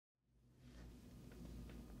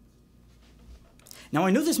Now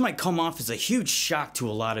I know this might come off as a huge shock to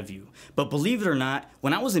a lot of you, but believe it or not,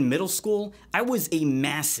 when I was in middle school, I was a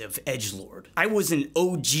massive edgelord. I was an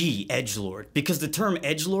OG edgelord, because the term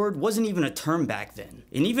edgelord wasn't even a term back then.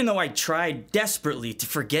 And even though I tried desperately to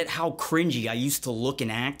forget how cringy I used to look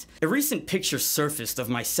and act, a recent picture surfaced of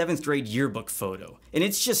my 7th grade yearbook photo, and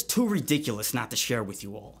it's just too ridiculous not to share with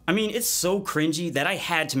you all. I mean, it's so cringy that I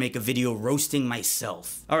had to make a video roasting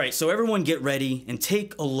myself. Alright, so everyone get ready and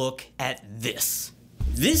take a look at this.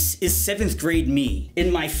 This is 7th grade me,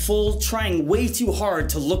 in my full, trying way too hard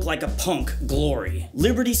to look like a punk glory.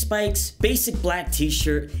 Liberty spikes, basic black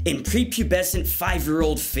t-shirt, and prepubescent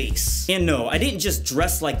 5-year-old face. And no, I didn't just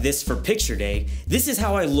dress like this for picture day, this is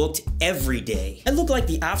how I looked every day. I look like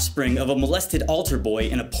the offspring of a molested altar boy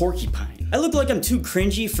and a porcupine. I look like I'm too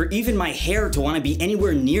cringy for even my hair to want to be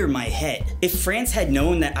anywhere near my head. If France had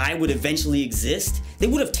known that I would eventually exist, they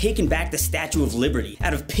would have taken back the Statue of Liberty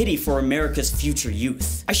out of pity for America's future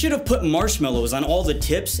youth. I should have put marshmallows on all the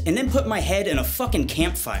tips and then put my head in a fucking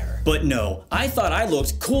campfire. But no, I thought I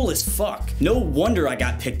looked cool as fuck. No wonder I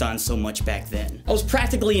got picked on so much back then. I was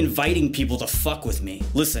practically inviting people to fuck with me.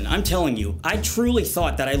 Listen, I'm telling you, I truly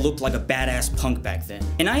thought that I looked like a badass punk back then.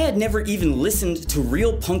 And I had never even listened to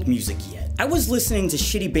real punk music yet. I was listening to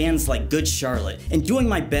shitty bands like Good Charlotte and doing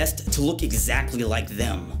my best to look exactly like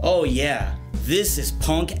them. Oh yeah. This is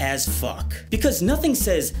punk as fuck. Because nothing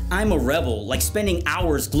says I'm a rebel like spending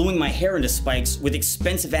hours gluing my hair into spikes with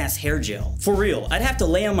expensive ass hair gel. For real, I'd have to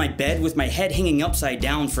lay on my bed with my head hanging upside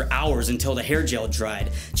down for hours until the hair gel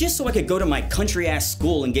dried, just so I could go to my country ass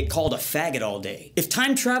school and get called a faggot all day. If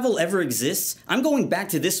time travel ever exists, I'm going back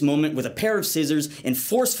to this moment with a pair of scissors and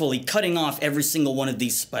forcefully cutting off every single one of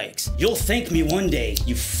these spikes. You'll thank me one day,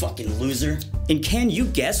 you fucking loser. And can you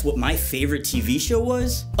guess what my favorite TV show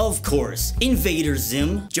was? Of course, Invader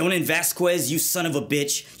Zim. Jonan Vasquez, you son of a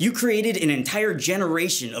bitch. You created an entire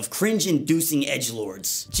generation of cringe-inducing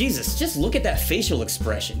edgelords. Jesus, just look at that facial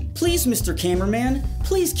expression. Please, Mr. Cameraman,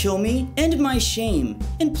 please kill me, end my shame,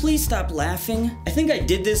 and please stop laughing. I think I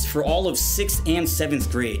did this for all of 6th and 7th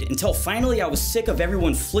grade, until finally I was sick of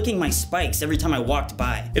everyone flicking my spikes every time I walked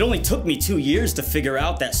by. It only took me 2 years to figure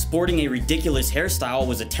out that sporting a ridiculous hairstyle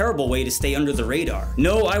was a terrible way to stay under the radar.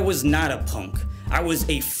 No, I was not a punk. I was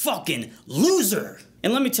a fucking loser!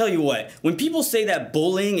 And let me tell you what, when people say that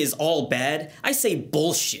bullying is all bad, I say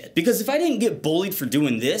bullshit. Because if I didn't get bullied for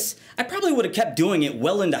doing this, I probably would have kept doing it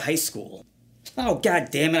well into high school. Oh god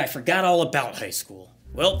damn it, I forgot all about high school.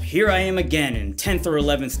 Well, here I am again in 10th or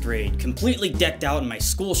 11th grade, completely decked out in my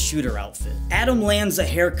school shooter outfit. Adam Lanza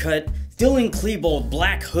haircut, Dylan Klebold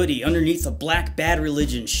black hoodie underneath a black Bad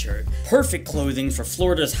Religion shirt. Perfect clothing for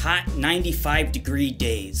Florida's hot 95-degree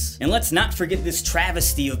days. And let's not forget this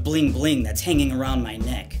travesty of bling bling that's hanging around my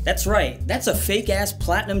neck. That's right, that's a fake-ass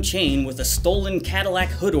platinum chain with a stolen Cadillac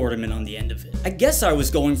hood ornament on the end of it. I guess I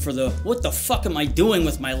was going for the what the fuck am I doing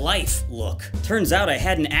with my life look. Turns out I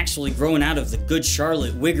hadn't actually grown out of the Good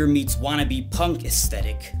Charlotte wigger meets wannabe punk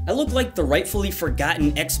aesthetic. I look like the rightfully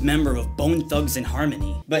forgotten ex-member of Bone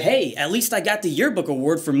Thugs-n-Harmony. But hey, at least I got the yearbook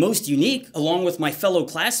award for most unique, along with my fellow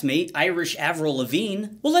classmate, Irish Avril Lavigne.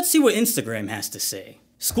 Well, let's see what Instagram has to say.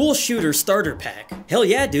 School shooter starter pack. Hell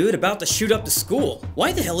yeah, dude, about to shoot up the school.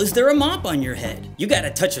 Why the hell is there a mop on your head? You got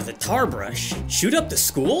a touch of the tar brush. Shoot up the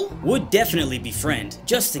school? Would definitely befriend,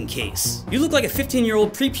 just in case. You look like a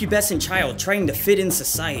 15-year-old prepubescent child trying to fit in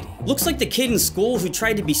society. Looks like the kid in school who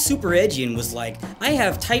tried to be super edgy and was like, I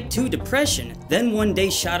have type 2 depression, then one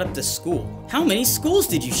day shot up the school. How many schools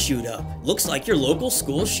did you shoot up? Looks like your local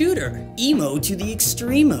school shooter. Emo to the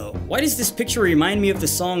extremo. Why does this picture remind me of the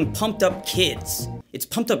song Pumped Up Kids? It's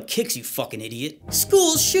Pumped Up Kicks, you fucking idiot.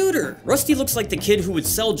 School shooter! Rusty looks like the kid who would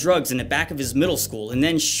sell drugs in the back of his middle school and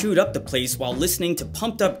then shoot up the place while listening to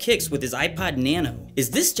Pumped Up Kicks with his iPod Nano. Is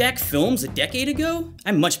this Jack Films a decade ago?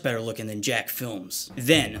 I'm much better looking than Jack Films.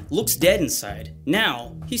 Then, looks dead inside.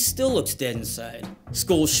 Now, he still looks dead inside.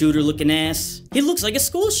 School shooter looking ass. He looks like a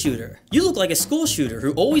school shooter. You look like a school shooter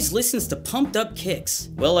who always listens to Pumped Up Kicks.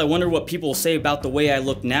 Well, I wonder what people will say about the way I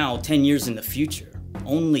look now 10 years in the future.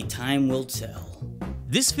 Only time will tell.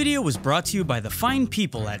 This video was brought to you by the fine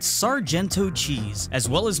people at Sargento Cheese, as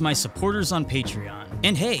well as my supporters on Patreon.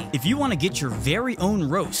 And hey, if you want to get your very own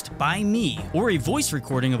roast by me, or a voice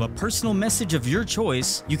recording of a personal message of your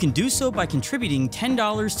choice, you can do so by contributing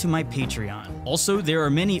 $10 to my Patreon. Also, there are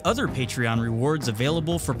many other Patreon rewards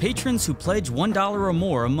available for patrons who pledge $1 or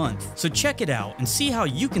more a month. So check it out and see how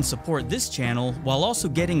you can support this channel while also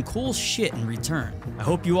getting cool shit in return. I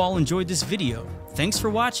hope you all enjoyed this video. Thanks for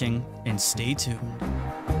watching, and stay tuned.